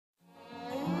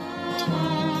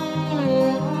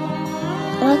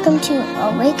welcome to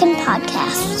Awaken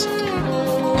Podcast.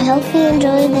 I hope you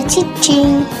enjoy the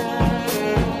teaching.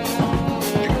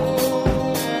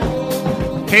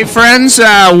 Hey friends,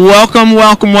 welcome.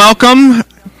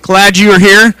 Glad you are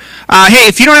here. Hey,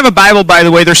 if you don't have a Bible, by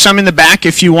the way, there's some in the back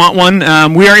if you want one.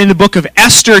 We are in the book of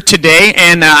Esther today,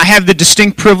 and I have the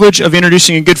distinct privilege of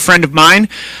introducing a good friend of mine,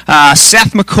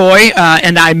 Seth McCoy,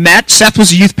 and I met. Seth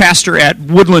was a youth pastor at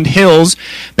Woodland Hills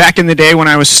back in the day when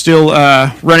I was still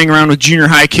running around with junior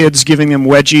high kids giving them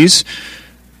wedgies.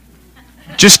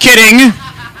 Just kidding.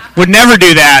 Would never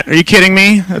do that. Are you kidding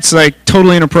me? That's like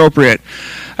totally inappropriate.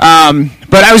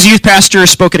 But I was a youth pastor,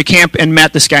 spoke at a camp, and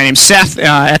met this guy named Seth.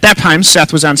 At that time,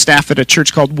 Seth was on staff at a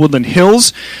church called Woodland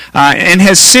Hills, and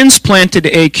has since planted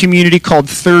a community called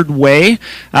Third Way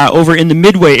over in the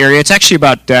Midway area. It's actually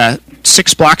about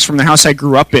 6 blocks from the house I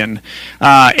grew up in.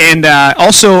 And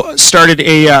also started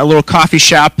a little coffee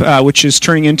shop, which is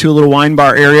turning into a little wine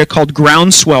bar area called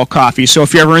Groundswell Coffee. So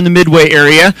if you're ever in the Midway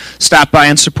area, stop by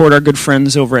and support our good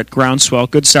friends over at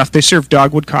Groundswell. Good stuff. They serve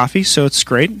dogwood coffee, so it's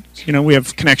great. You know, we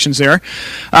have connections there.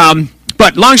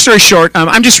 But long story short,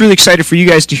 I'm just really excited for you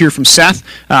guys to hear from Seth,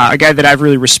 a guy that I've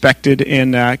really respected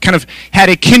and kind of had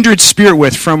a kindred spirit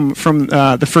with from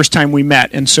the first time we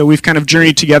met. And so we've kind of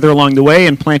journeyed together along the way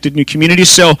and planted new communities.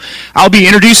 So I'll be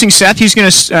introducing Seth. He's going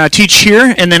to teach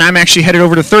here, and then I'm actually headed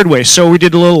over to Third Way. So we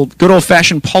did a little good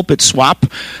old-fashioned pulpit swap,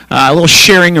 a little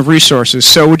sharing of resources.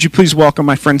 So would you please welcome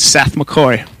my friend Seth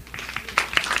McCoy.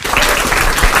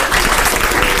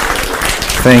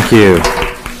 Thank you.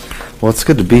 Well, it's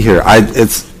good to be here.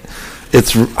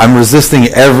 I'm resisting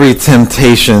every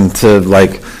temptation to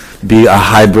be a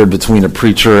hybrid between a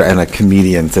preacher and a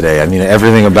comedian today. I mean,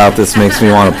 everything about this makes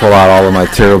me want to pull out all of my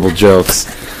terrible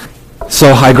jokes.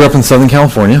 So I grew up in Southern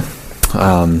California.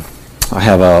 I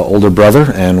have an older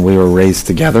brother, and we were raised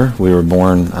together. We were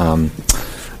born.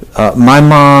 My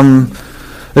mom.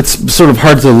 It's sort of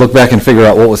hard to look back and figure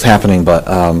out what was happening, but.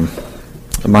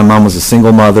 My mom was a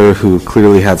single mother who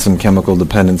clearly had some chemical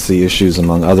dependency issues,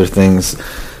 among other things.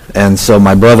 And so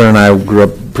my brother and I grew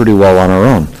up pretty well on our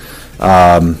own.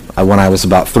 When I was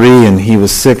about 3 and he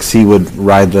was 6, he would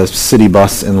ride the city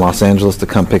bus in Los Angeles to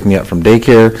come pick me up from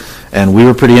daycare. And we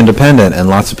were pretty independent, and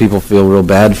lots of people feel real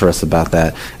bad for us about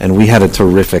that. And we had a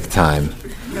terrific time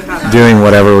doing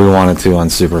whatever we wanted to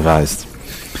unsupervised.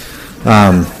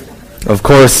 Of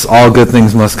course, all good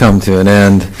things must come to an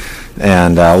end.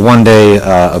 And one day,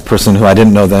 a person who I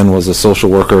didn't know then was a social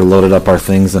worker loaded up our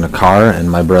things in a car, and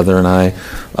my brother and I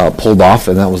pulled off,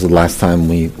 and that was the last time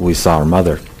we saw our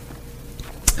mother.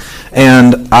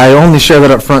 And I only share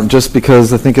that up front just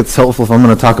because I think it's helpful if I'm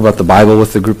going to talk about the Bible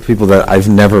with a group of people that I've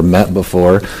never met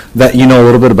before, that you know a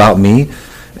little bit about me.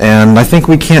 And I think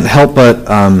we can't help but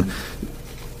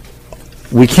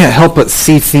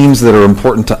see themes that are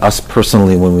important to us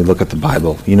personally when we look at the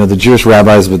Bible. You know, the Jewish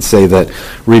rabbis would say that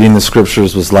reading the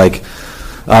scriptures was like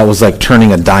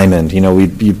turning a diamond. You know,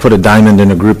 you put a diamond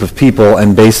in a group of people,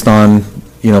 and based on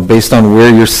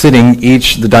where you're sitting,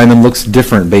 the diamond looks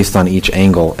different based on each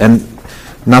angle. And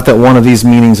not that one of these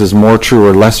meanings is more true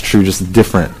or less true, just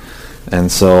different.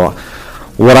 And so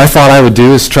what I thought I would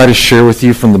do is try to share with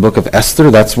you from the book of Esther.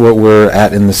 That's what we're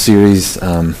at in the series.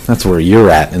 That's where you're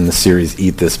at in the series,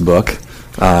 Eat This Book,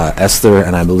 Esther.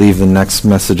 And I believe the next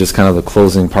message is kind of the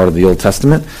closing part of the Old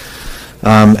Testament.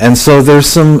 And so there's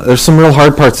some real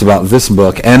hard parts about this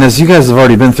book. And as you guys have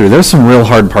already been through, there's some real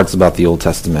hard parts about the Old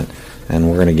Testament. And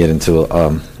we're going to get into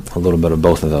a little bit of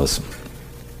both of those.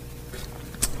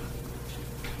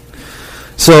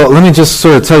 So let me just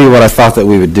sort of tell you what I thought that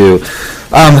we would do.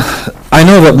 I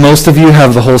know that most of you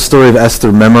have the whole story of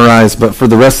Esther memorized, but for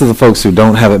the rest of the folks who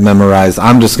don't have it memorized,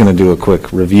 I'm just going to do a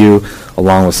quick review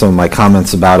along with some of my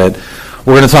comments about it.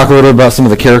 We're going to talk a little bit about some of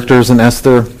the characters in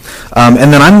Esther, and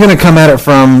then I'm going to come at it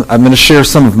I'm going to share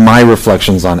some of my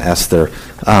reflections on Esther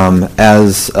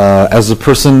as a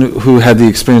person who had the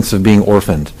experience of being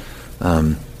orphaned.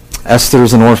 Esther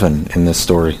is an orphan in this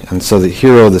story, and so the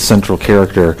hero, the central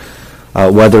character,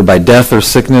 whether by death or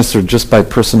sickness or just by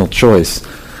personal choice,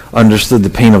 understood the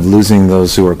pain of losing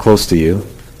those who are close to you,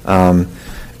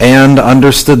 and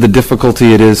understood the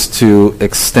difficulty it is to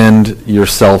extend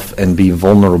yourself and be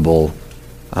vulnerable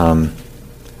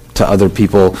to other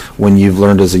people when you've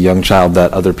learned as a young child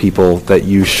that other people that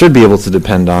you should be able to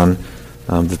depend on,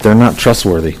 that they're not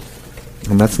trustworthy.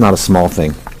 And that's not a small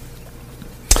thing.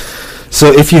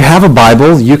 So if you have a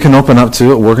Bible, you can open up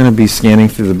to it. We're going to be scanning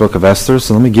through the book of Esther,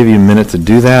 so let me give you a minute to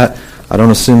do that. I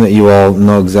don't assume that you all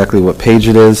know exactly what page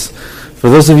it is. For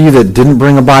those of you that didn't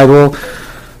bring a Bible,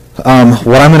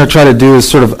 what I'm going to try to do is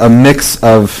sort of a mix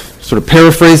of sort of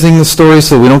paraphrasing the story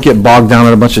so we don't get bogged down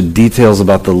in a bunch of details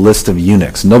about the list of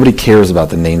eunuchs. Nobody cares about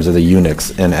the names of the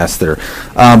eunuchs in Esther.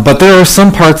 But there are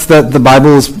some parts that the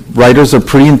Bible's writers are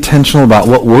pretty intentional about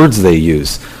what words they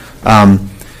use.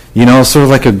 Sort of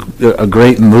like a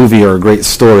great movie or a great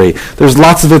story. There's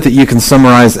lots of it that you can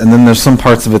summarize, and then there's some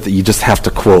parts of it that you just have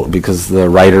to quote because the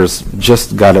writers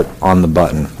just got it on the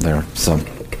button there. So,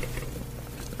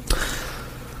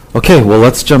 okay, well,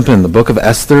 let's jump in. The book of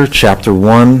Esther, chapter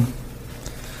 1.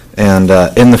 And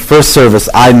in the first service,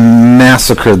 I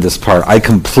massacred this part. I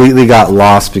completely got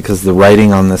lost because the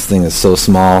writing on this thing is so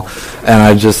small. And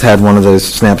I just had one of those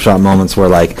snapshot moments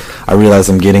where, I realize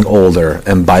I'm getting older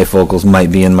and bifocals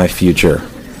might be in my future.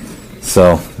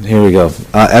 So here we go.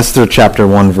 Esther chapter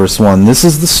 1, verse 1. This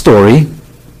is the story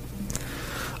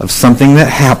of something that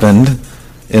happened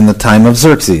in the time of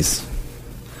Xerxes.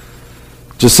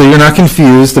 Just so you're not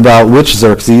confused about which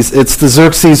Xerxes, it's the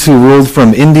Xerxes who ruled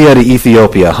from India to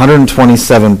Ethiopia,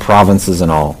 127 provinces in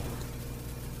all.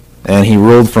 And he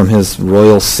ruled from his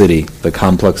royal city, the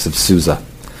complex of Susa.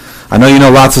 I know you know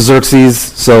lots of Xerxes,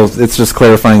 so it's just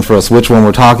clarifying for us which one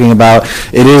we're talking about.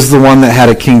 It is the one that had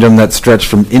a kingdom that stretched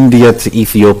from India to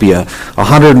Ethiopia,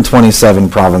 127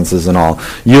 provinces in all.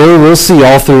 We'll see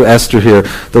all through Esther here.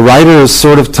 The writer is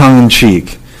sort of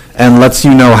tongue-in-cheek and lets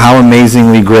you know how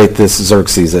amazingly great this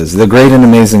Xerxes is. The great and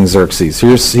amazing Xerxes.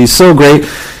 He's so great,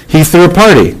 he threw a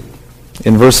party.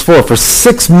 In verse 4, for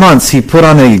 6 months he put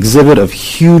on an exhibit of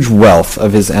huge wealth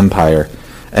of his empire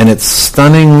and its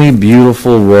stunningly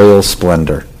beautiful royal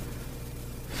splendor.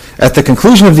 At the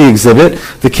conclusion of the exhibit,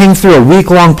 the king threw a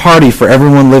week-long party for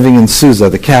everyone living in Susa,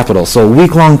 the capital. So a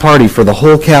week-long party for the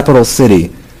whole capital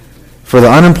city. For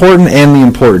the unimportant and the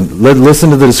important.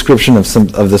 Listen to the description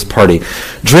of this party.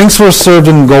 Drinks were served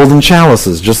in golden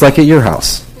chalices, just like at your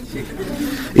house.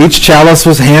 Each chalice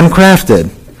was handcrafted.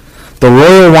 The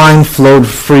royal wine flowed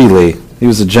freely. He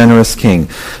was a generous king.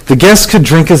 The guests could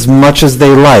drink as much as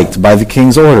they liked by the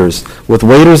king's orders, with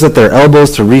waiters at their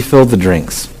elbows to refill the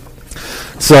drinks.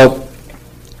 So,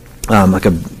 like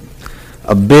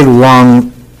a big,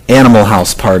 long Animal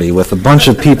House party with a bunch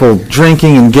of people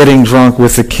drinking and getting drunk,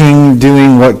 with the king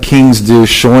doing what kings do,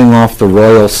 showing off the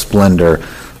royal splendor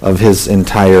of his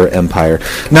entire empire.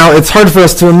 Now, it's hard for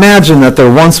us to imagine that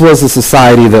there once was a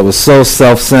society that was so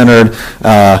self-centered,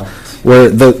 where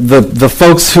the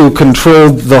folks who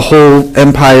controlled the whole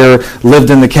empire lived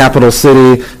in the capital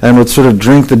city and would sort of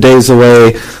drink the days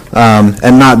away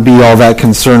and not be all that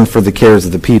concerned for the cares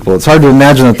of the people. It's hard to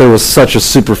imagine that there was such a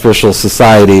superficial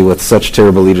society with such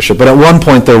terrible leadership, but at one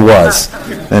point there was,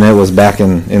 and it was back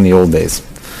in the old days.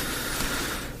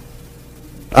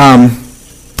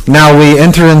 Now we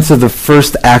enter into the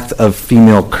first act of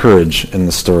female courage in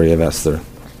the story of Esther.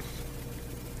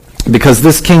 Because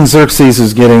this King Xerxes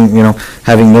is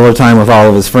having Miller time with all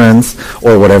of his friends,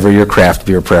 or whatever your craft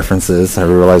beer preference is. I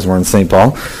realize we're in St.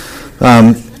 Paul.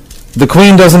 The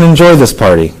queen doesn't enjoy this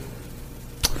party.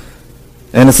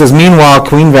 And it says, meanwhile,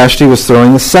 Queen Vashti was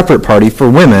throwing a separate party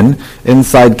for women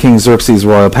inside King Xerxes'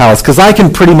 royal palace. Because I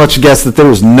can pretty much guess that there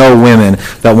was no women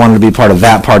that wanted to be part of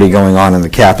that party going on in the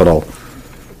capital.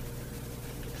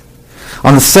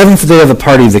 On the 7th day of the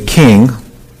party, the king,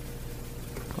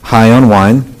 high on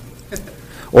wine,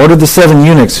 ordered the 7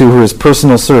 eunuchs who were his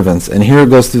personal servants, and here it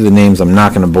goes through the names I'm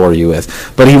not going to bore you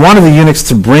with, but he wanted the eunuchs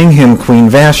to bring him Queen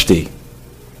Vashti.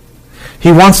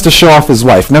 He wants to show off his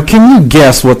wife. Now, can you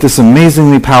guess what this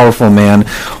amazingly powerful man,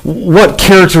 what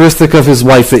characteristic of his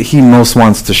wife that he most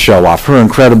wants to show off? Her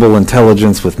incredible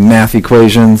intelligence with math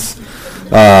equations,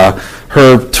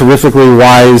 her terrifically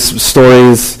wise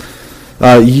stories.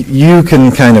 You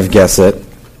can kind of guess it.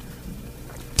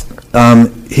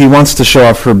 He wants to show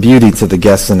off her beauty to the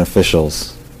guests and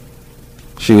officials.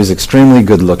 She was extremely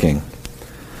good looking.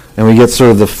 And we get sort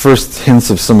of the first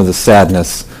hints of some of the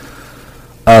sadness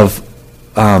of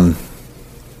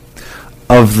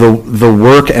the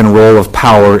work and role of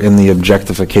power in the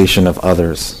objectification of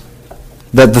others.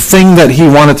 That the thing that he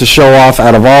wanted to show off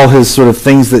out of all his sort of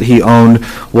things that he owned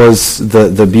was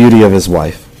the beauty of his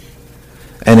wife.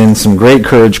 And in some great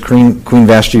courage, Queen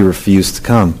Vashti refused to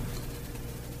come.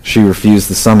 She refused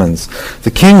the summons. The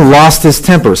king lost his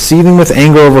temper, seething with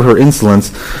anger over her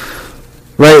insolence.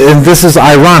 Right, and this is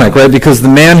ironic, right? Because the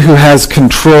man who has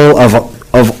control of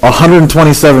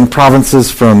 127 provinces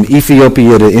from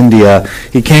Ethiopia to India,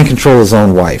 he can't control his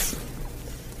own wife.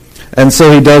 And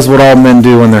so he does what all men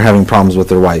do when they're having problems with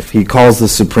their wife. He calls the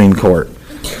Supreme Court.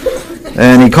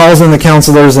 And he calls in the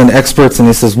counselors and experts, and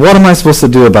he says, what am I supposed to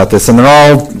do about this? And they're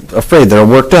all afraid. They're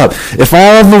worked up. If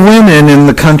all the women in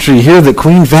the country hear that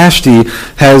Queen Vashti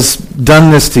has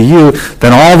done this to you,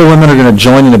 then all the women are going to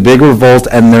join in a big revolt,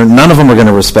 and none of them are going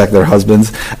to respect their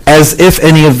husbands, as if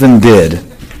any of them did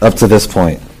up to this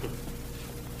point.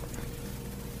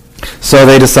 So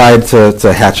they decide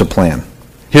to hatch a plan.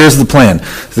 Here's the plan.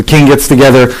 The king gets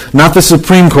together, not the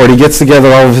Supreme Court, he gets together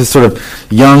all of his sort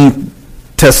of young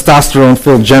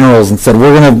testosterone-filled generals and said,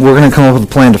 we're gonna come up with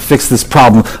a plan to fix this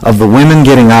problem of the women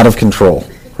getting out of control,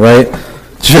 right?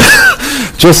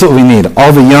 Just what we need.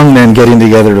 All the young men getting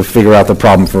together to figure out the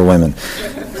problem for women.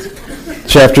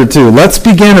 Chapter 2. Let's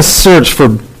begin a search for,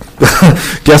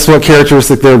 guess what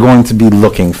characteristic they're going to be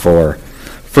looking for?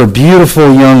 For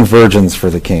beautiful young virgins for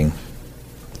the king.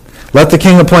 Let the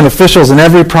king appoint officials in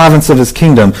every province of his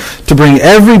kingdom to bring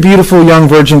every beautiful young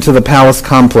virgin to the palace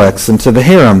complex and to the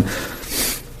harem.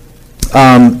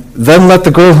 Then let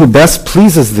the girl who best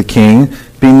pleases the king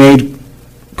be made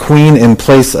queen in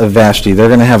place of Vashti. They're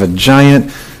going to have a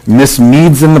giant Miss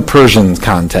Medes and the Persians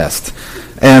contest.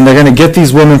 And they're going to get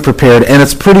these women prepared, and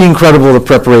it's pretty incredible the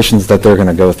preparations that they're going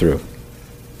to go through.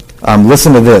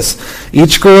 Listen to this.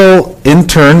 Each girl, in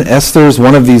turn, Esther is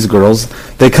one of these girls,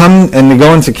 they come and they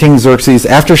go into King Xerxes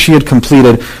after she had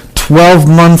completed 12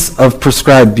 months of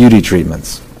prescribed beauty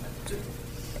treatments.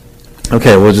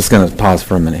 Okay, we're just going to pause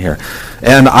for a minute here.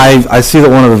 And I see that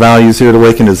one of the values here at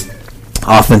Awaken is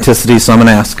authenticity, so I'm going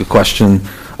to ask a question,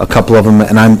 a couple of them,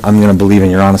 and I'm going to believe in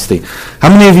your honesty. How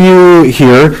many of you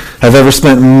here have ever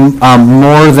spent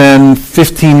more than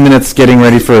 15 minutes getting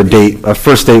ready for a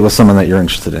first date with someone that you're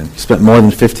interested in? You spent more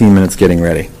than 15 minutes getting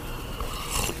ready.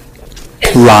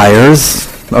 Liars,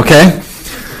 okay?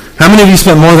 How many of you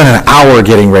spent more than an hour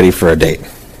getting ready for a date?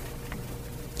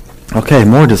 Okay,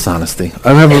 more dishonesty.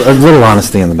 I have a little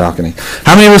honesty in the balcony.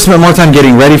 How many of you spent more time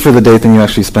getting ready for the date than you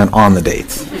actually spent on the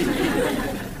date?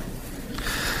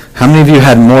 How many of you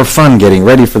had more fun getting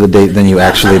ready for the date than you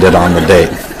actually did on the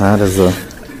date? That is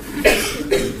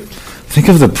Think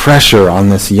of the pressure on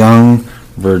this young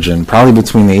virgin, probably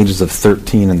between the ages of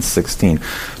 13 and 16.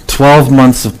 12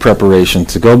 months of preparation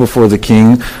to go before the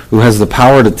king who has the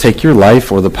power to take your life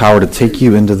or the power to take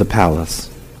you into the palace.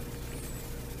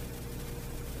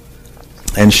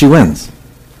 And she wins.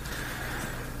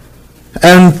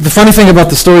 And the funny thing about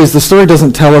the story is the story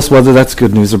doesn't tell us whether that's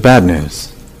good news or bad news.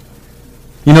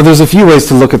 You know, there's a few ways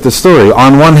to look at this story.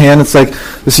 On one hand, it's like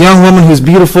this young woman who's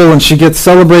beautiful and she gets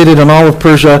celebrated in all of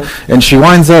Persia and she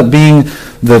winds up being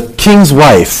the king's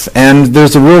wife. And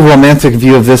there's a real romantic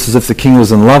view of this as if the king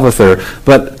was in love with her.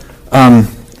 But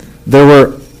there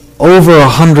were over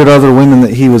 100 other women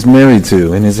that he was married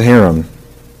to in his harem.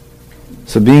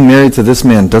 So being married to this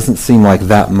man doesn't seem like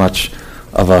that much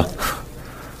of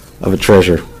a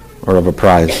treasure or of a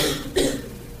prize.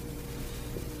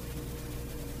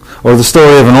 Or the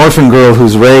story of an orphan girl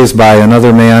who's raised by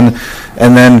another man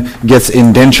and then gets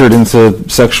indentured into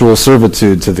sexual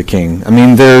servitude to the king. I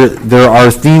mean, there are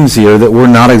themes here that we're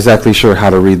not exactly sure how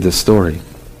to read this story.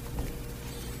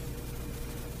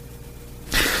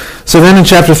 So then in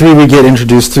chapter 3 we get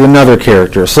introduced to another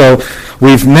character. So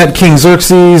we've met King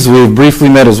Xerxes, we've briefly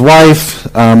met his wife,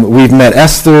 we've met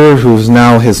Esther, who's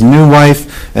now his new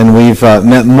wife, and we've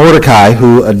met Mordecai,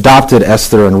 who adopted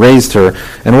Esther and raised her.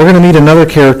 And we're going to meet another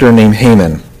character named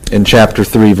Haman in chapter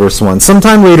 3, verse 1.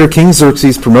 Sometime later, King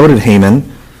Xerxes promoted Haman,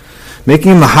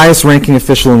 making him the highest ranking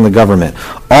official in the government.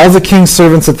 All the king's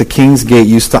servants at the king's gate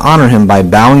used to honor him by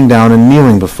bowing down and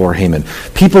kneeling before Haman.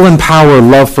 People in power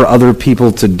love for other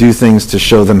people to do things to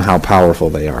show them how powerful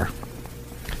they are.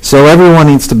 So everyone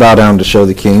needs to bow down to show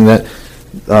the king that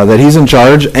he's in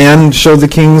charge and show the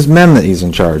king's men that he's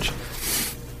in charge.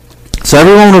 So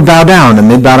everyone would bow down, and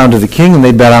they'd bow down to the king, and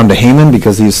they'd bow down to Haman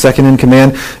because he was second in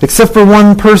command, except for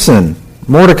one person,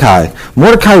 Mordecai.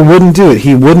 Mordecai wouldn't do it.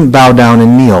 He wouldn't bow down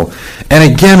and kneel.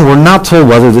 And again, we're not told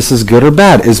whether this is good or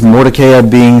bad. Is Mordecai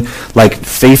being like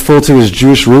faithful to his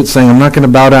Jewish roots, saying, I'm not going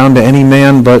to bow down to any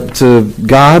man but to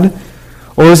God?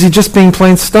 Or is he just being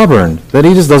plain stubborn, that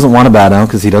he just doesn't want to bow down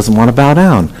because he doesn't want to bow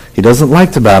down? He doesn't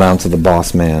like to bow down to the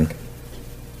boss man.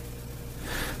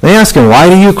 They ask him, why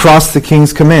do you cross the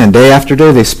king's command? Day after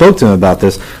day they spoke to him about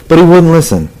this, but he wouldn't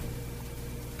listen.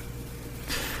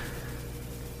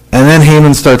 And then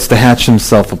Haman starts to hatch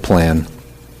himself a plan.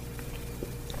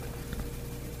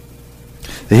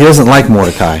 He doesn't like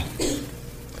Mordecai.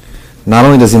 Not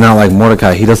only does he not like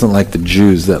Mordecai, he doesn't like the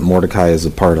Jews that Mordecai is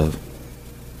a part of.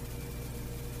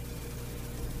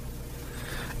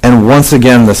 And once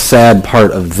again, the sad part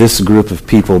of this group of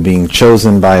people being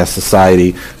chosen by a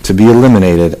society to be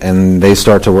eliminated, and they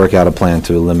start to work out a plan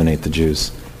to eliminate the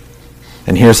Jews.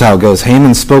 And here's how it goes.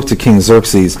 Haman spoke to King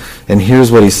Xerxes, and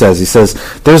here's what he says. He says,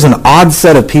 there's an odd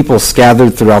set of people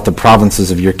scattered throughout the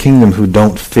provinces of your kingdom who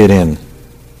don't fit in.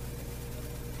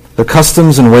 Their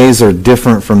customs and ways are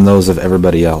different from those of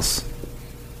everybody else.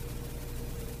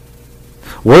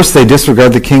 Worse, they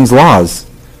disregard the king's laws.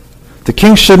 The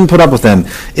king shouldn't put up with them.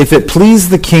 If it please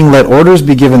the king, let orders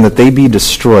be given that they be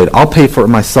destroyed. I'll pay for it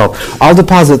myself. I'll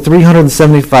deposit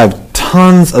 375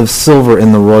 tons of silver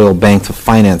in the royal bank to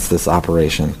finance this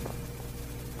operation.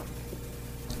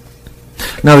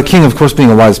 Now the king, of course, being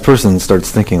a wise person,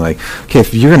 starts thinking like, okay,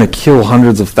 if you're going to kill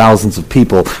hundreds of thousands of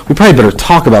people, we probably better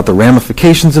talk about the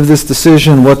ramifications of this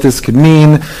decision, what this could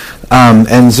mean.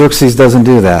 And Xerxes doesn't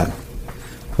do that.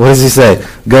 What does he say?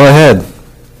 Go ahead.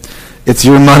 It's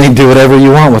your money. Do whatever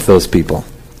you want with those people.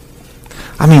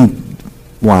 I mean,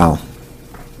 wow.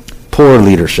 Poor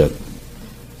leadership,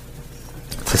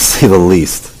 to say the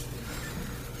least.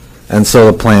 And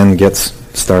so the plan gets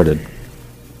started.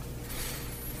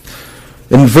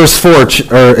 In verse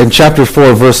 4, or in chapter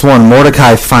 4, verse 1,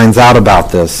 Mordecai finds out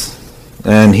about this,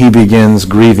 and he begins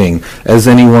grieving, as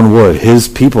anyone would. His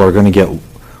people are going to get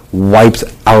wiped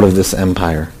out of this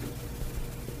empire.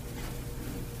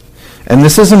 And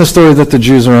this isn't a story that the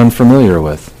Jews are unfamiliar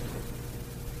with.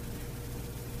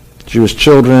 Jewish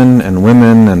children and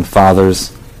women and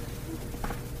fathers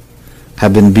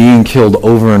have been being killed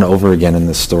over and over again in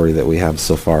this story that we have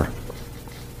so far.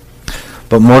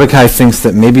 But Mordecai thinks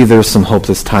that maybe there's some hope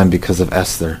this time because of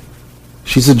Esther.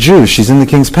 She's a Jew. She's in the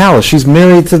king's palace. She's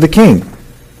married to the king.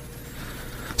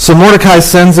 So Mordecai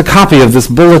sends a copy of this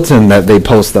bulletin that they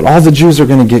post that all the Jews are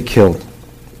going to get killed.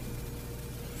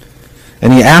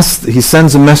 And he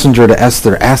sends a messenger to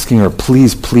Esther asking her,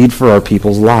 please plead for our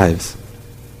people's lives.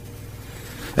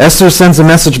 Esther sends a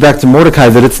message back to Mordecai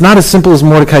that it's not as simple as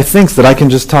Mordecai thinks, that I can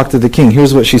just talk to the king.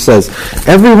 Here's what she says.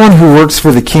 Everyone who works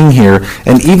for the king here,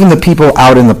 and even the people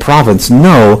out in the province,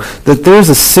 know that there's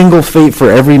a single fate for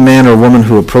every man or woman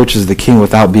who approaches the king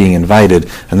without being invited,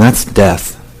 and that's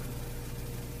death.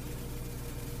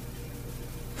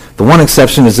 The one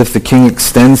exception is if the king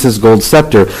extends his gold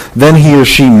scepter, then he or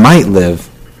she might live.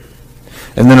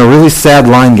 And then a really sad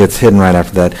line gets hidden right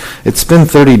after that. It's been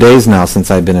 30 days now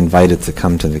since I've been invited to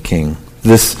come to the king.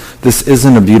 This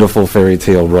isn't a beautiful fairy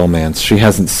tale romance. She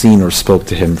hasn't seen or spoke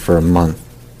to him for a month.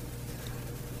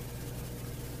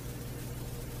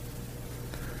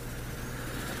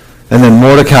 And then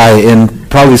Mordecai, in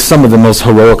probably some of the most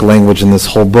heroic language in this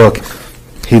whole book,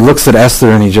 he looks at Esther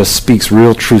and he just speaks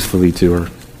real truthfully to her.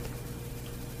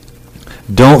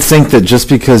 Don't think that just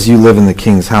because you live in the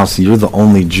king's house, you're the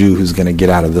only Jew who's going to get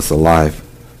out of this alive.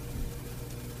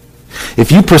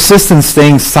 If you persist in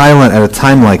staying silent at a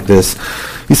time like this,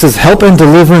 he says, help and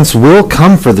deliverance will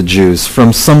come for the Jews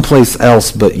from someplace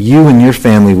else, but you and your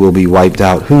family will be wiped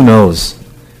out. Who knows?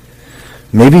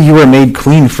 Maybe you were made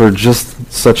queen for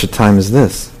just such a time as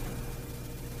this.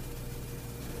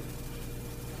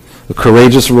 The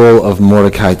courageous role of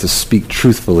Mordecai to speak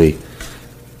truthfully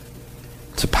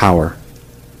to power.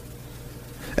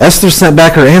 Esther sent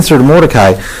back her answer to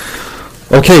Mordecai.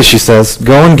 Okay, she says,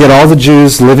 go and get all the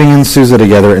Jews living in Susa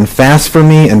together and fast for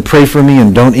me and pray for me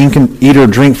and don't eat or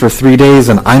drink for 3 days,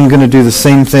 and I'm going to do the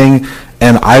same thing,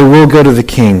 and I will go to the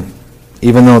king,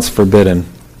 even though it's forbidden.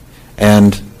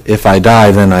 And if I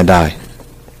die, then I die.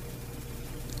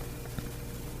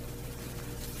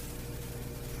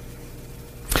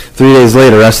 Three days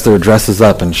later, Esther dresses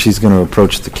up and she's going to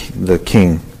approach the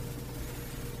king.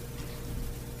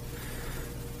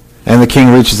 And the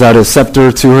king reaches out his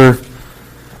scepter to her,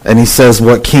 and he says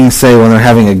what kings say when they're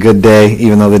having a good day,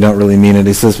 even though they don't really mean it.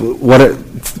 He says,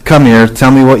 come here,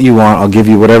 tell me what you want, I'll give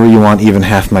you whatever you want, even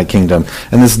half my kingdom.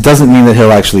 And this doesn't mean that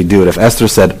he'll actually do it. If Esther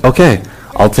said, okay,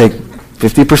 I'll take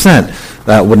 50%,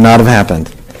 that would not have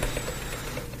happened.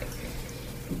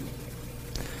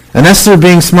 And Esther,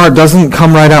 being smart, doesn't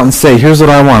come right out and say, here's what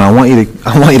I want.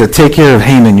 I want you to take care of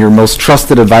Haman, your most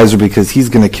trusted advisor, because he's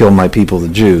going to kill my people, the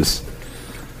Jews.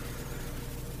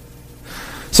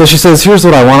 So she says, here's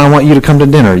what I want. I want you to come to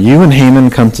dinner. You and Haman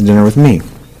come to dinner with me.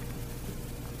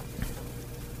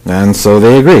 And so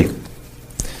they agree.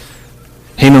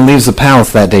 Haman leaves the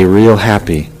palace that day real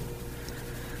happy.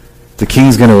 The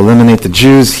king's going to eliminate the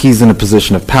Jews. He's in a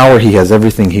position of power. He has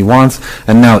everything he wants.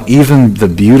 And now even the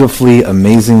beautifully,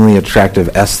 amazingly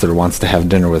attractive Esther wants to have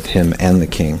dinner with him and the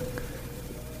king.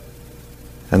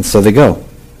 And so they go.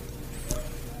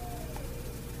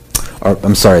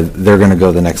 They're going to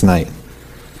go the next night.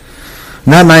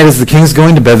 And that night, as the king's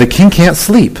going to bed, the king can't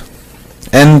sleep.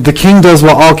 And the king does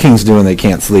what all kings do when they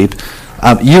can't sleep.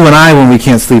 You and I, when we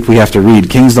can't sleep, we have to read.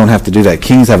 Kings don't have to do that.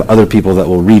 Kings have other people that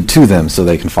will read to them so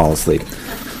they can fall asleep.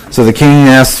 So the king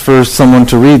asks for someone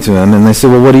to read to him, and they say,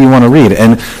 well, what do you want to read?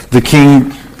 And the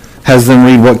king has them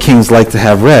read what kings like to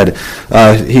have read.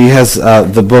 He has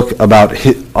the book about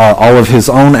all of his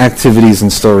own activities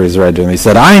and stories read to him. He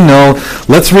said, I know,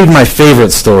 let's read my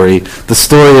favorite story, the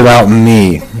story about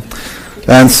me.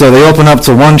 And so they open up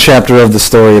to one chapter of the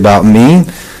story about me,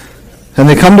 and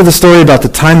they come to the story about the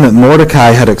time that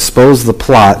Mordecai had exposed the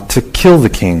plot to kill the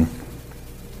king.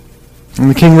 And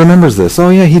the king remembers this. Oh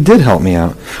yeah, he did help me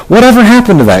out. Whatever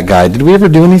happened to that guy? Did we ever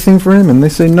do anything for him? And they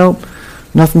say, nope,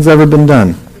 nothing's ever been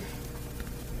done.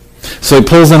 So he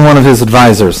pulls in one of his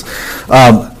advisors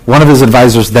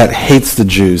that hates the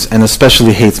Jews and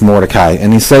especially hates Mordecai.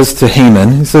 And he says to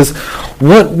Haman, he says,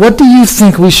 what do you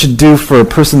think we should do for a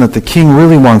person that the king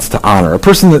really wants to honor? A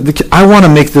person that I want to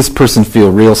make this person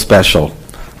feel real special,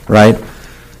 right?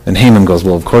 And Haman goes,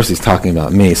 well, of course he's talking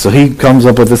about me. So he comes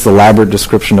up with this elaborate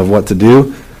description of what to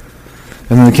do.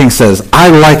 And then the king says, I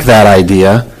like that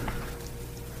idea.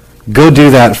 Go do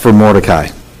that for Mordecai,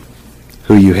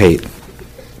 who you hate.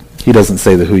 He doesn't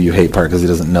say the who you hate part because he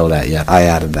doesn't know that yet. I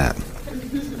added that.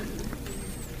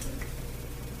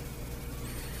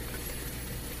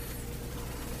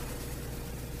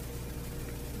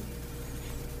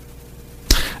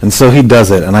 And so he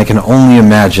does it, and I can only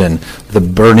imagine the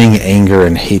burning anger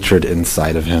and hatred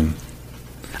inside of him.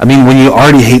 I mean, when you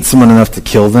already hate someone enough to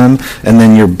kill them, and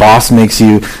then your boss makes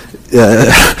you,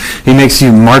 he makes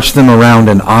you march them around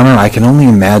in honor, I can only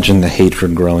imagine the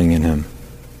hatred growing in him.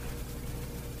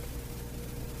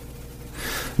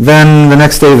 Then the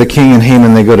next day, the king and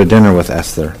Haman, they go to dinner with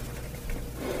Esther.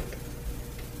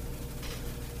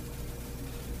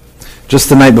 Just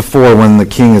the night before, when the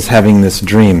king is having this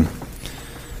dream,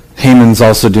 Haman's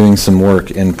also doing some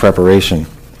work in preparation.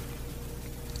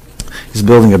 He's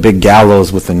building a big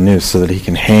gallows with a noose so that he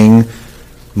can hang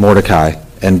Mordecai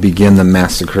and begin the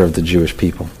massacre of the Jewish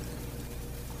people.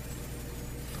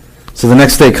 So the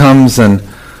next day comes, and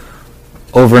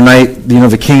overnight,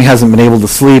 the king hasn't been able to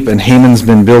sleep, and Haman's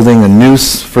been building a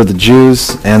noose for the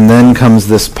Jews, and then comes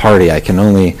this party. I can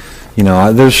only,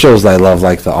 there's shows that I love,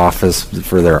 like The Office,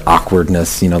 for their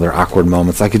awkwardness, their awkward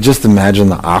moments. I could just imagine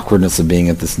the awkwardness of being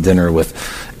at this dinner with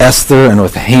Esther and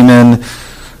with Haman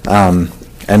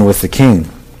and with the king.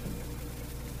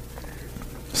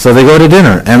 So they go to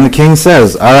dinner, and the king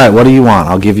says, all right, what do you want?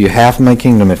 I'll give you half my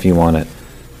kingdom if you want it.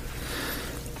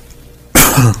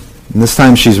 And this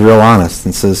time she's real honest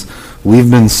and says,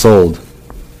 we've been sold,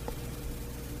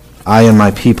 I and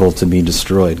my people, to be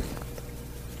destroyed.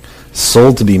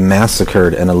 Sold to be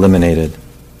massacred and eliminated.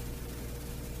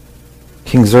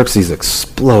 King Xerxes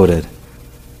exploded.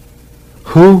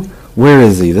 Who? Where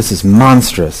is he? This is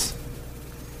monstrous.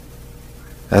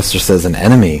 Esther says, an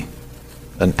enemy,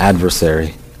 an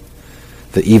adversary,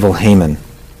 the evil Haman.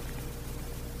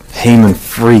 Haman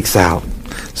freaks out.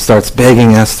 Starts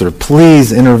begging Esther,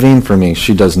 please intervene for me.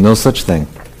 She does no such thing.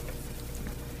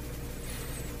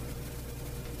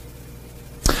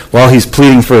 While he's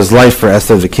pleading for his life for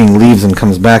Esther, the king leaves and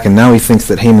comes back, and now he thinks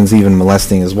that Haman's even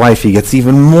molesting his wife. He gets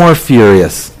even more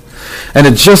furious. And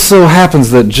it just so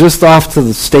happens that just off to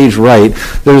the stage right,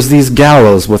 there's these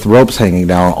gallows with ropes hanging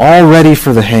down, all ready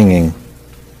for the hanging.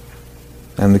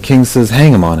 And the king says,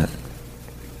 hang him on it.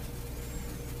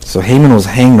 So Haman was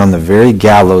hanged on the very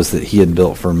gallows that he had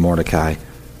built for Mordecai.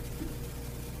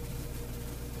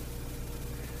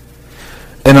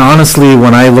 And honestly,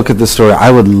 when I look at this story,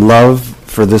 I would love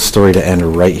for this story to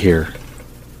end right here.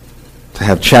 To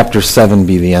have chapter 7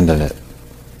 be the end of it.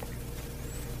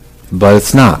 But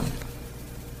it's not.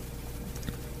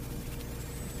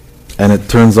 And it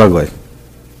turns ugly.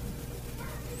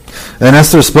 Then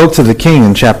Esther spoke to the king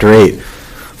in chapter 8,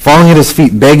 falling at his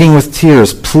feet, begging with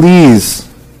tears, please,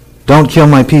 don't kill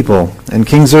my people. And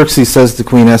King Xerxes says to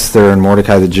Queen Esther and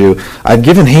Mordecai the Jew, I've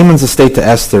given Haman's estate to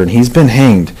Esther, and he's been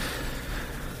hanged.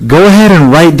 Go ahead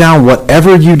and write down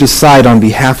whatever you decide on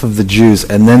behalf of the Jews,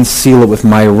 and then seal it with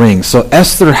my ring. So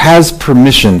Esther has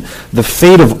permission. The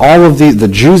fate of all of the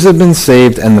Jews have been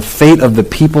saved, and the fate of the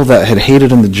people that had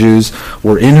hated on the Jews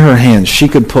were in her hands. She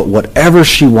could put whatever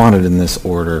she wanted in this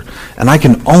order. And I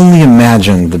can only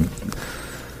imagine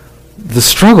the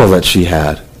struggle that she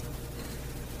had.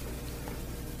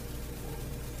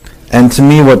 And to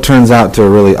me, what turns out to a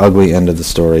really ugly end of the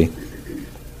story.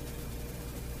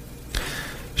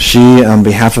 She, on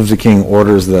behalf of the king,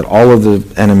 orders that all of the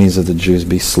enemies of the Jews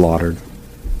be slaughtered.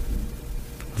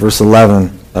 Verse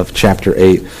 11 of chapter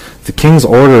 8. The king's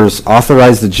orders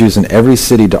authorize the Jews in every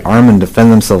city to arm and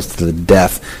defend themselves to the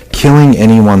death, killing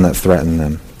anyone that threatened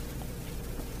them.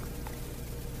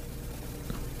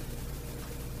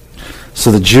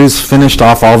 So the Jews finished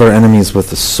off all their enemies with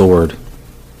the sword.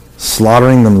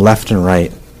 slaughtering them left and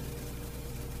right,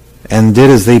 and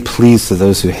did as they pleased to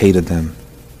those who hated them.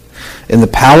 In the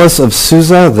palace of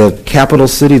Susa, the capital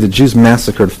city, the Jews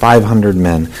massacred 500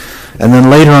 men. And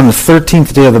then later on the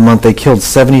 13th day of the month, they killed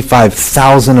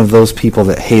 75,000 of those people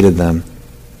that hated them.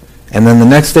 And then the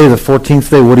next day, the 14th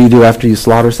day, what do you do after you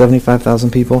slaughter 75,000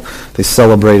 people? They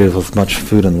celebrated with much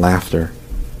food and laughter.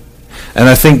 And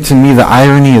I think, to me, the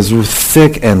irony is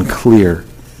thick and clear.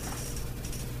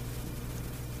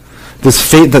 This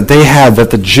fate that they had, that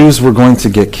the Jews were going to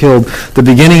get killed. The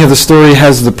beginning of the story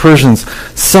has the Persians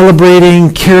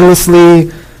celebrating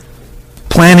carelessly,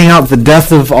 planning out the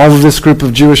death of all of this group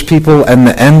of Jewish people, and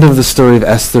the end of the story of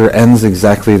Esther ends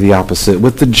exactly the opposite,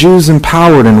 with the Jews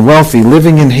empowered and wealthy,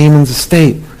 living in Haman's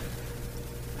estate,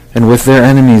 and with their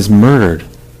enemies murdered.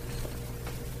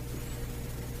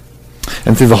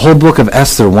 And through the whole book of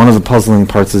Esther, one of the puzzling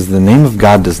parts is the name of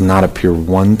God does not appear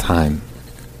one time.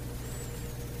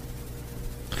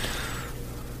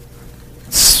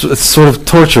 It's sort of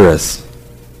torturous.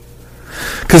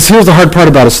 Because here's the hard part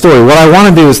about a story. What I want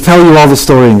to do is tell you all the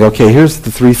story and go, okay, here's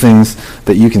the 3 things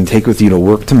that you can take with you to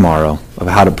work tomorrow of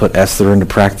how to put Esther into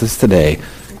practice today.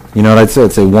 You know what I'd say?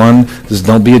 I'd say, 1, just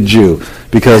don't be a Jew.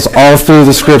 Because all through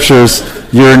the scriptures,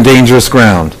 you're in dangerous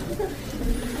ground.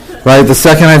 Right? The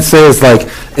second I'd say is, like,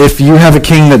 if you have a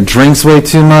king that drinks way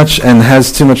too much and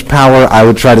has too much power, I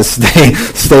would try to stay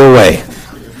away.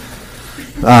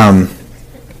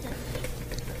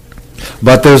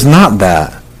 But there's not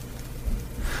that.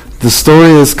 The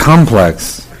story is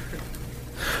complex.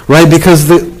 Right? Because,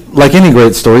 like any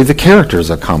great story, the characters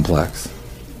are complex.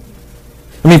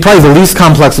 I mean, probably the least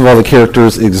complex of all the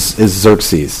characters is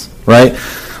Xerxes. Right?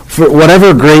 For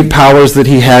whatever great powers that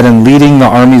he had in leading the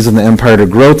armies of the empire to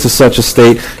grow to such a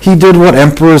state, he did what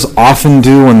emperors often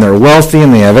do when they're wealthy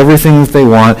and they have everything that they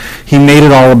want. He made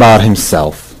it all about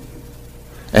himself.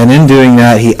 And in doing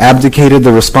that, he abdicated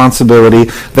the responsibility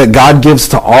that God gives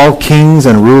to all kings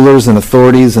and rulers and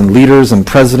authorities and leaders and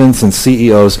presidents and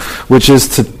CEOs, which is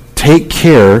to take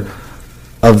care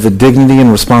of the dignity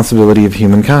and responsibility of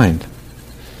humankind.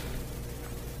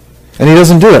 And he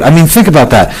doesn't do it. I mean, think about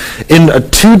that. In a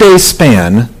 2-day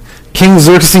span, King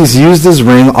Xerxes used his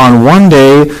ring on one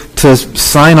day to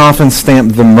sign off and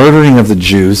stamp the murdering of the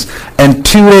Jews, and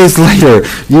 2 days later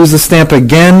used the stamp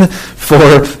again for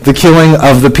the killing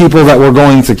of the people that were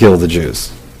going to kill the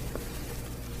Jews.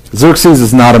 Xerxes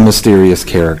is not a mysterious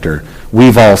character.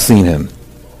 We've all seen him,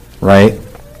 right?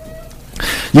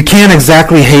 You can't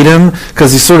exactly hate him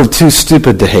because he's sort of too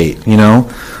stupid to hate, you know?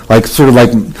 Sort of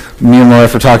like me and my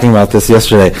wife were talking about this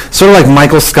yesterday. Sort of like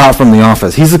Michael Scott from The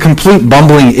Office. He's a complete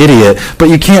bumbling idiot, but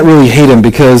you can't really hate him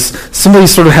because somebody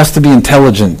sort of has to be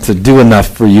intelligent to do enough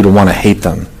for you to want to hate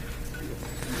them.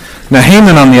 Now,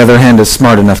 Haman, on the other hand, is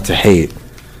smart enough to hate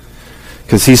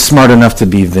because he's smart enough to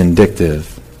be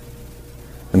vindictive.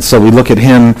 And so we look at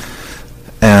him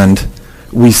and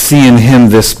we see in him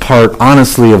this part,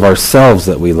 honestly, of ourselves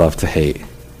that we love to hate.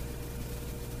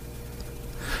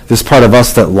 This part of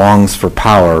us that longs for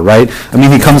power, right? I mean,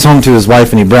 he comes home to his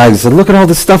wife and he brags. He said, look at all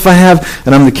this stuff I have,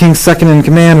 and I'm the king's second in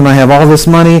command, and I have all this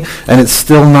money, and it's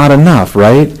still not enough,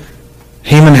 right?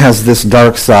 Haman has this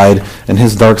dark side, and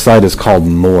his dark side is called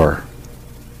more.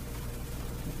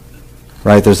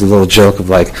 Right? There's a little joke of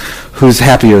like, who's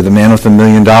happier, the man with $1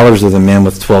 million or the man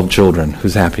with 12 children?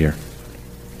 Who's happier?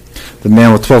 The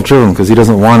man with 12 children, because he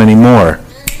doesn't want any more.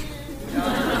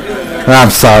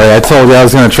 I'm sorry. I told you I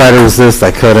was going to try to resist.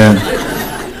 I couldn't.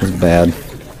 It was bad.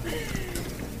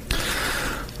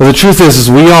 But the truth is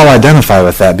we all identify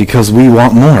with that because we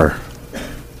want more.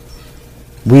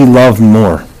 We love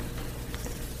more.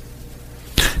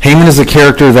 Haman is a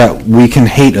character that we can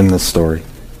hate in this story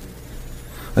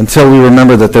until we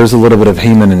remember that there's a little bit of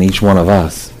Haman in each one of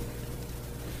us.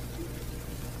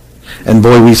 And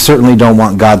boy, we certainly don't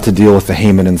want God to deal with the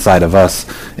Haman inside of us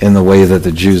in the way that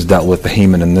the Jews dealt with the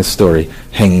Haman in this story,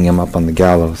 hanging him up on the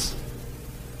gallows.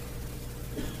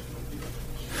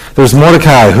 There's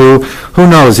Mordecai, who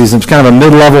knows, he's kind of a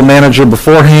mid-level manager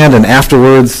beforehand, and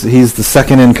afterwards he's the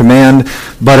second in command.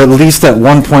 But at least at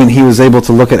one point he was able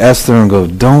to look at Esther and go,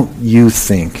 don't you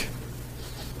think?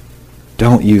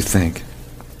 Don't you think?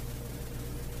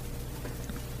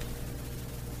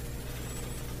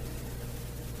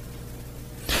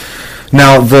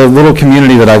 Now, the little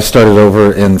community that I've started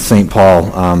over in St.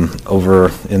 Paul, over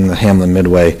in the Hamlin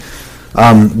Midway,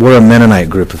 we're a Mennonite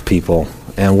group of people,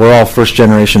 and we're all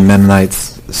first-generation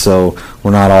Mennonites, so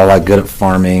we're not all like good at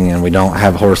farming, and we don't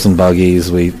have horse and buggies.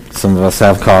 Some of us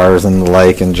have cars and the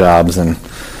like and jobs, and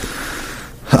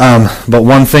but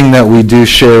one thing that we do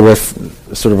share with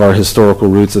sort of our historical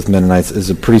roots as Mennonites is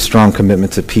a pretty strong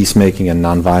commitment to peacemaking and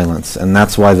nonviolence. And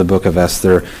that's why the book of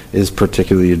Esther is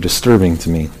particularly disturbing to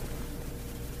me.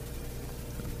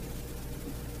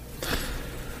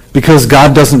 Because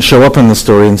God doesn't show up in the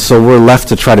story, and so we're left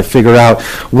to try to figure out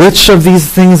which of these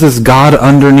things is God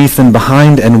underneath and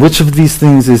behind, and which of these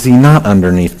things is he not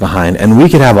underneath behind. And we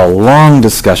could have a long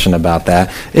discussion about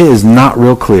that. It is not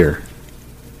real clear.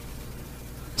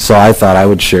 So I thought I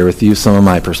would share with you some of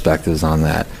my perspectives on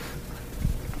that.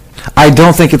 I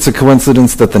don't think it's a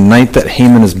coincidence that the night that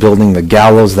Haman is building the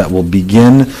gallows that will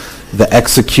begin the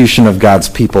execution of God's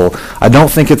people, I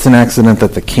don't think it's an accident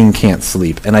that the king can't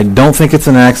sleep. And I don't think it's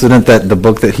an accident that the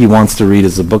book that he wants to read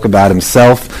is a book about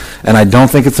himself. And I don't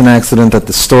think it's an accident that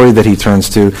the story that he turns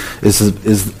to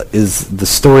is the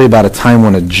story about a time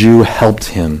when a Jew helped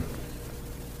him.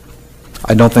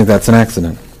 I don't think that's an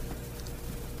accident.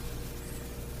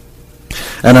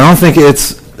 And I don't think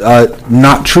it's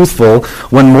not truthful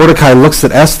when Mordecai looks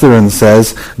at Esther and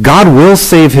says, God will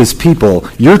save his people.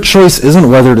 Your choice isn't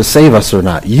whether to save us or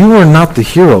not. You are not the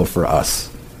hero for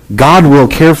us. God will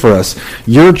care for us.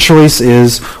 Your choice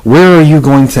is, where are you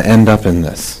going to end up in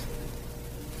this?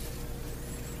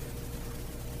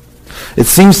 It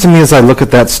seems to me as I look at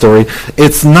that story,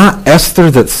 it's not Esther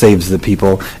that saves the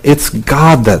people. It's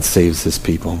God that saves his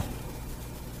people.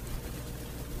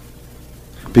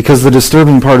 Because the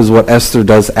disturbing part is what Esther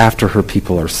does after her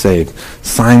people are saved.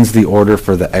 Signs the order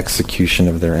for the execution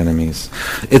of their enemies.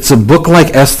 It's a book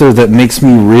like Esther that makes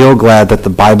me real glad that the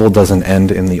Bible doesn't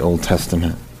end in the Old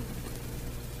Testament.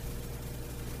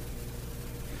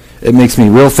 It makes me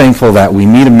real thankful that we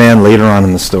meet a man later on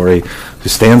in the story who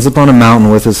stands up on a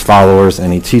mountain with his followers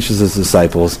and he teaches his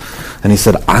disciples. And he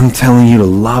said, I'm telling you to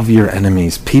love your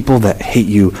enemies. People that hate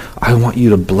you, I want you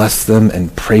to bless them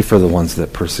and pray for the ones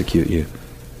that persecute you.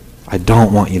 I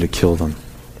don't want you to kill them.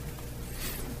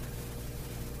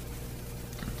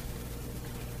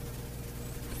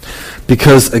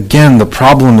 Because, again, the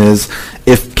problem is,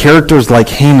 if characters like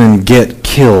Haman get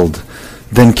killed,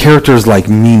 then characters like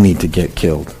me need to get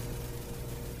killed.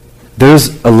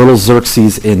 There's a little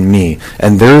Xerxes in me,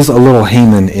 and there's a little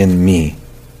Haman in me.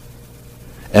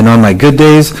 And on my good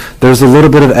days, there's a little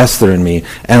bit of Esther in me,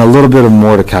 and a little bit of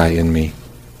Mordecai in me.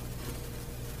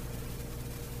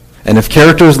 And if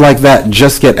characters like that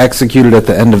just get executed at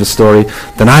the end of a story,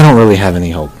 then I don't really have any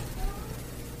hope.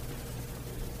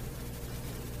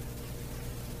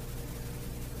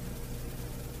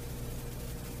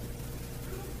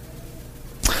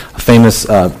 A famous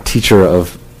teacher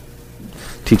of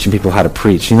teaching people how to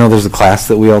preach. You know, there's a class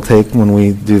that we all take when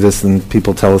we do this and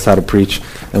people tell us how to preach,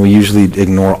 and we usually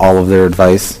ignore all of their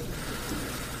advice.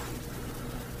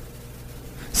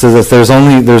 So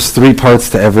that there's 3 parts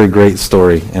to every great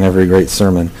story and every great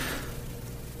sermon.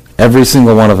 Every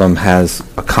single one of them has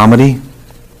a comedy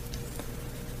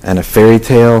and a fairy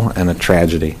tale and a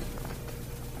tragedy.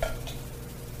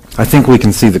 I think we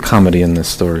can see the comedy in this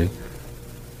story.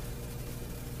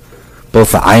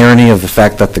 Both the irony of the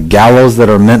fact that the gallows that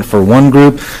are meant for one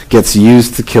group gets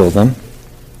used to kill them,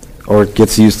 or it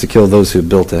gets used to kill those who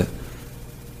built it.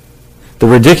 The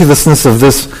ridiculousness of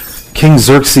this King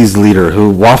Xerxes leader who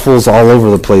waffles all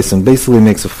over the place and basically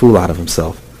makes a fool out of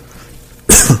himself.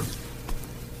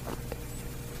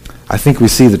 I think we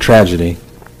see the tragedy.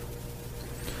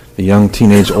 A young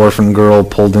teenage orphan girl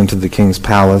pulled into the king's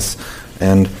palace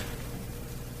and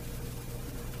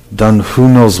done who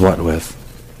knows what with.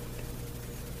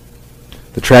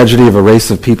 The tragedy of a race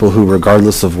of people who,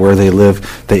 regardless of where they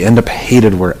live, they end up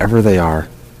hated wherever they are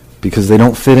because they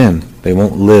don't fit in. They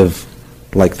won't live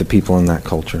like the people in that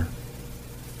culture.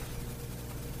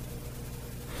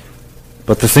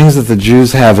 But the things that the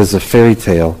Jews have is a fairy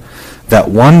tale that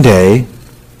one day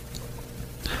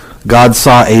God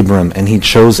saw Abram and he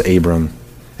chose Abram.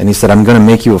 And he said, I'm going to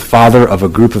make you a father of a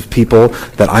group of people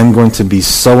that I'm going to be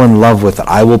so in love with that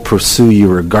I will pursue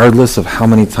you regardless of how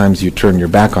many times you turn your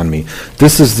back on me.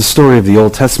 This is the story of the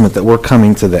Old Testament that we're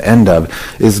coming to the end of,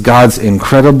 is God's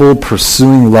incredible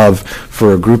pursuing love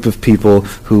for a group of people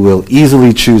who will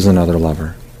easily choose another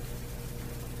lover.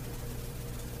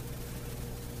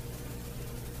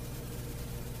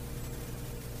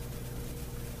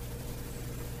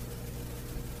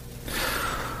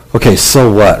 Okay, so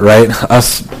what, right?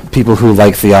 Us people who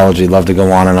like theology love to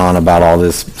go on and on about all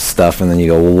this stuff, and then you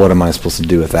go, well, what am I supposed to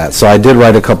do with that? So I did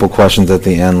write a couple questions at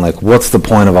the end, like, what's the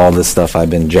point of all this stuff I've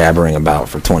been jabbering about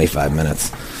for 25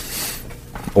 minutes?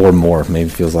 Or more, maybe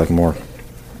feels like more.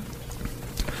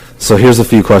 So here's a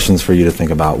few questions for you to think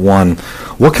about. 1,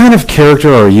 what kind of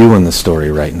character are you in the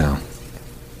story right now?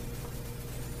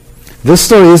 This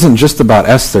story isn't just about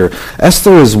Esther.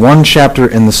 Esther is one chapter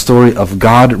in the story of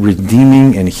God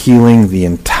redeeming and healing the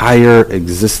entire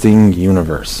existing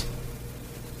universe.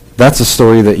 That's a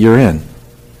story that you're in.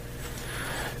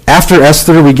 After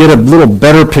Esther, we get a little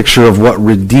better picture of what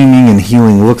redeeming and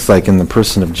healing looks like in the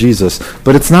person of Jesus.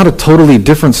 But it's not a totally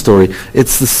different story.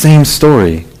 It's the same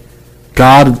story.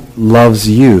 God loves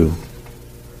you.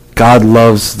 God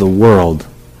loves the world.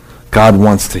 God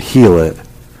wants to heal it.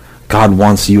 God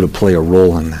wants you to play a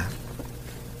role in that.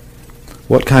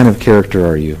 What kind of character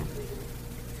are you?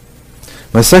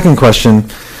 My second question,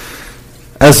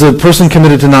 as a person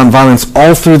committed to nonviolence,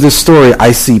 all through this story,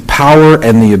 I see power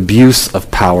and the abuse of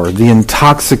power, the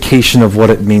intoxication of what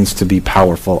it means to be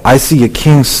powerful. I see a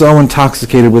king so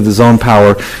intoxicated with his own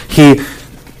power,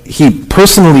 he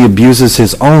personally abuses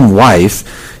his own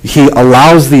wife. He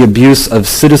allows the abuse of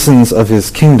citizens of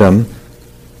his kingdom.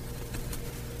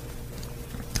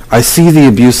 I see the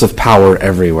abuse of power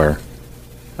everywhere.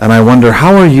 And I wonder,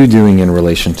 how are you doing in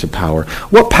relation to power?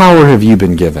 What power have you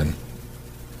been given?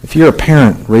 If you're a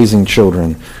parent raising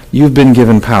children, you've been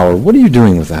given power. What are you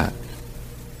doing with that?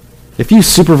 If you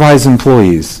supervise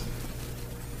employees,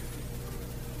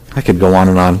 I could go on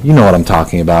and on. You know what I'm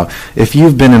talking about. If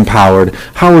you've been empowered,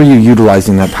 how are you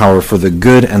utilizing that power for the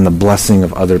good and the blessing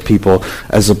of other people,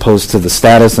 as opposed to the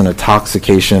status and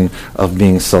intoxication of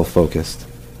being self-focused?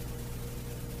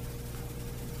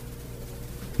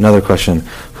 Another question.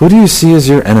 Who do you see as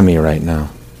your enemy right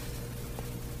now?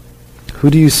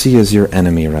 Who do you see as your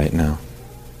enemy right now?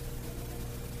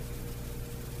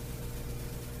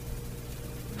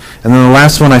 And then the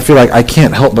last one, I feel like I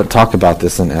can't help but talk about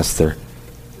this in Esther.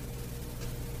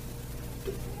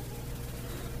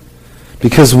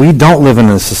 Because we don't live in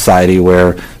a society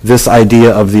where this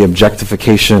idea of the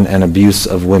objectification and abuse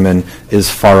of women is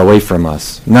far away from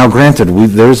us. Now granted,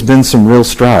 there's been some real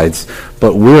strides,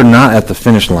 but we're not at the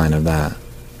finish line of that.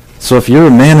 So if you're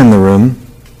a man in the room,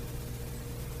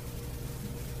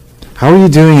 how are you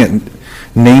doing at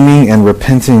naming and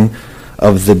repenting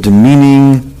of the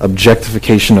demeaning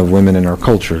objectification of women in our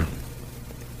culture?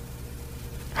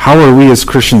 How are we as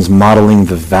Christians modeling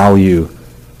the value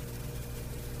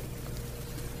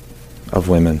of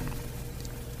women?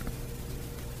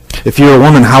 If you're a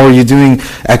woman, how are you doing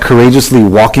at courageously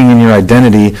walking in your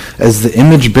identity as the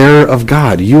image bearer of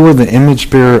God? You are the image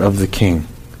bearer of the King.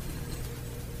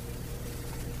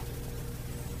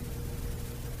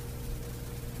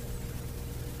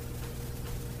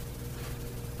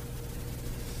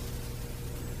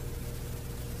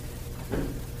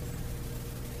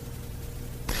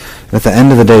 At the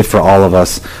end of the day, for all of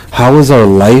us, how is our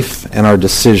life and our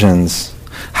decisions,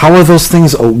 how are those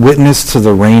things a witness to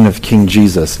the reign of King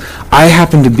Jesus? I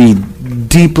happen to be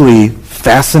deeply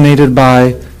fascinated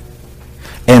by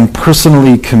and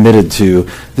personally committed to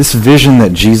this vision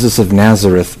that Jesus of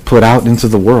Nazareth put out into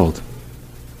the world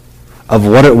of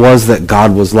what it was that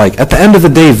God was like. At the end of the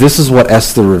day, this is what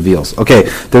Esther reveals. Okay,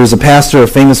 there's a pastor, a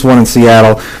famous one in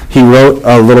Seattle. He wrote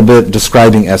a little bit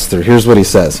describing Esther. Here's what he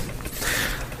says.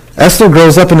 Esther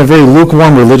grows up in a very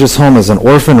lukewarm religious home as an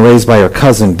orphan raised by her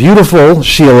cousin. Beautiful,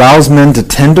 she allows men to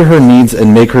tend to her needs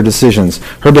and make her decisions.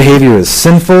 Her behavior is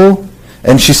sinful,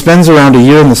 and she spends around a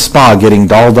year in the spa getting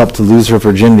dolled up to lose her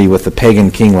virginity with the pagan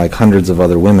king like hundreds of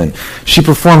other women. She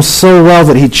performs so well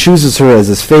that he chooses her as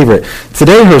his favorite.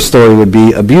 Today her story would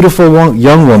be a beautiful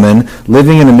young woman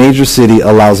living in a major city,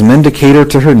 allows men to cater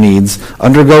to her needs,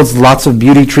 undergoes lots of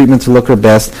beauty treatment to look her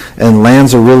best, and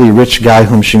lands a really rich guy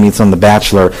whom she meets on The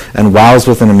Bachelor and wows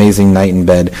with an amazing night in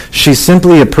bed. She's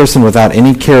simply a person without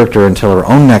any character until her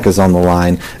own neck is on the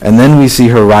line, and then we see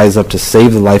her rise up to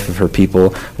save the life of her people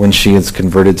when she is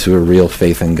converted to a real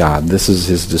faith in God. This is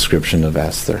his description of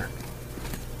Esther.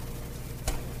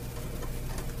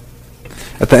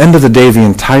 At the end of the day, the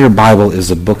entire Bible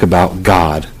is a book about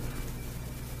God.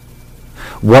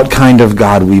 What kind of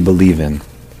God we believe in.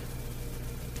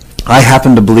 I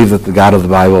happen to believe that the God of the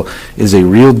Bible is a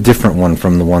real different one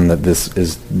from the one that this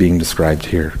is being described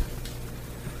here.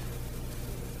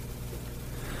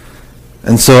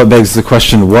 And so it begs the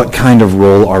question, what kind of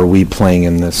role are we playing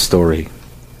in this story?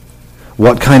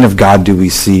 What kind of God do we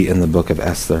see in the book of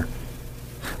Esther?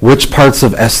 Which parts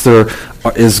of Esther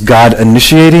is God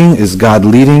initiating, is God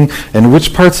leading, and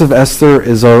which parts of Esther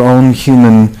is our own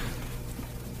human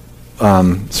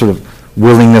sort of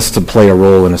willingness to play a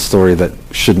role in a story that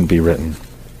shouldn't be written?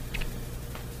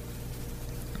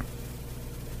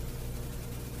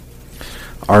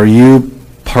 Are you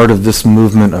part of this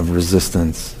movement of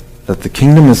resistance that the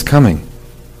kingdom is coming?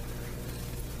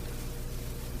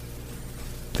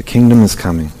 The kingdom is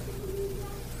coming.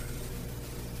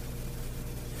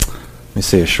 Let me me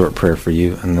say a short prayer for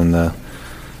you, and then the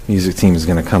music team is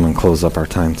going to come and close up our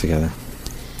time together.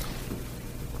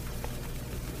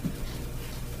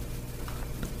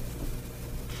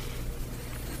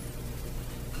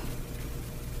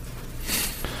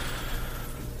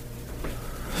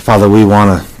 Father, we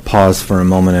want to pause for a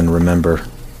moment and remember,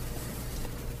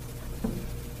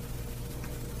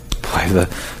 boy,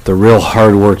 the real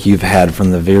hard work you've had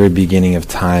from the very beginning of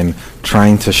time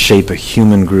trying to shape a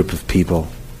human group of people,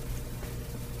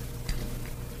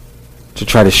 to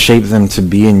try to shape them to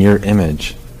be in your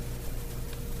image.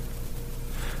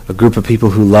 A group of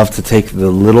people who love to take the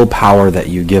little power that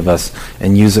you give us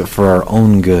and use it for our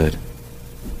own good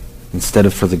instead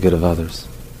of for the good of others.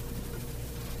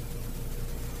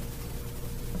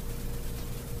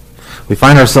 We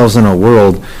find ourselves in a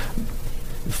world,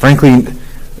 frankly,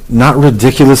 not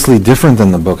ridiculously different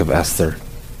than the book of Esther.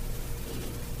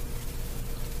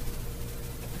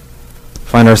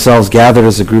 Find ourselves gathered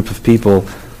as a group of people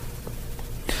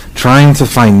trying to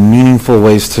find meaningful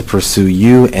ways to pursue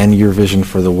you and your vision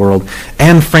for the world,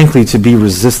 and frankly, to be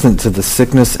resistant to the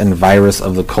sickness and virus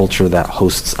of the culture that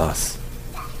hosts us.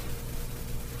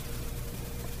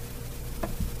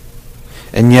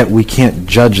 And yet we can't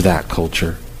judge that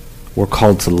culture. We're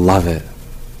called to love it.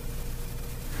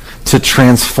 To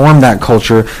transform that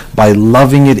culture by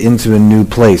loving it into a new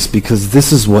place, because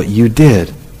this is what you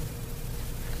did.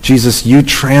 Jesus, you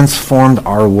transformed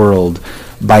our world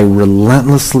by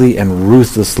relentlessly and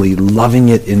ruthlessly loving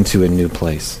it into a new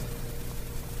place.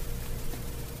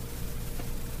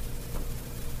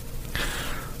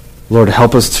 Lord,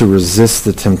 help us to resist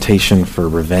the temptation for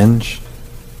revenge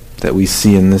that we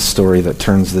see in this story that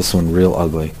turns this one real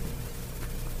ugly.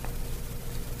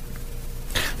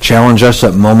 Challenge us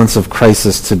at moments of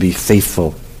crisis to be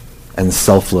faithful and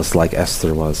selfless like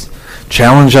Esther was.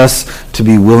 Challenge us to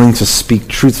be willing to speak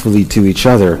truthfully to each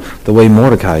other the way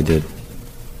Mordecai did.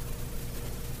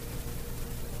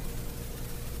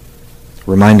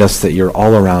 Remind us that you're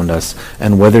all around us,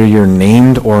 and whether you're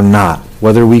named or not,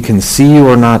 whether we can see you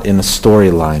or not in a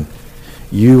storyline,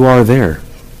 you are there.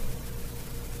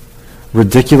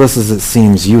 Ridiculous as it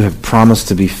seems, you have promised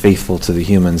to be faithful to the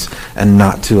humans and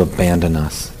not to abandon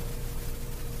us.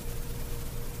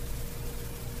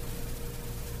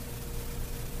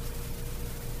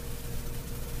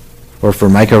 Or for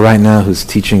Micah right now, who's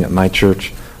teaching at my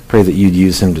church, pray that you'd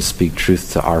use him to speak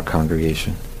truth to our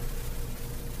congregation.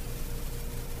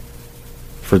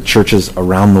 For churches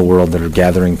around the world that are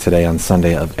gathering today on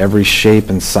Sunday of every shape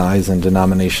and size and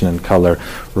denomination and color,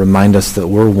 remind us that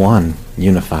we're one,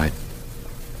 unified.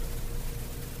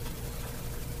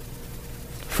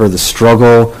 For the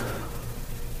struggle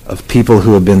of people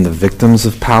who have been the victims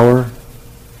of power,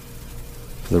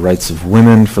 for the rights of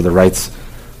women, for the rights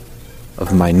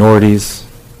of minorities,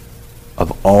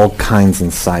 of all kinds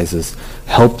and sizes,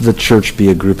 help the church be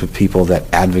a group of people that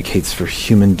advocates for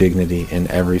human dignity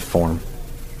in every form.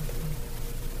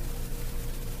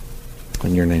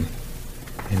 In your name,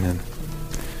 amen.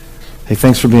 Hey,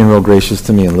 thanks for being real gracious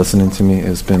to me and listening to me.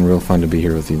 It's been real fun to be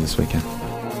here with you this weekend.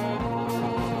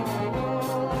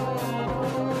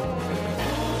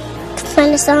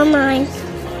 Find us online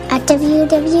at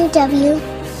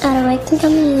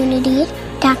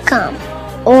www.awakencommunity.com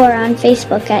or on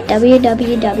Facebook at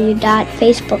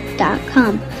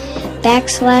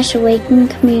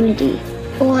www.facebook.com/awakencommunity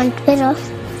or on Twitter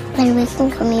at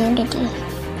Awaken Community.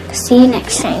 See you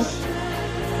next time.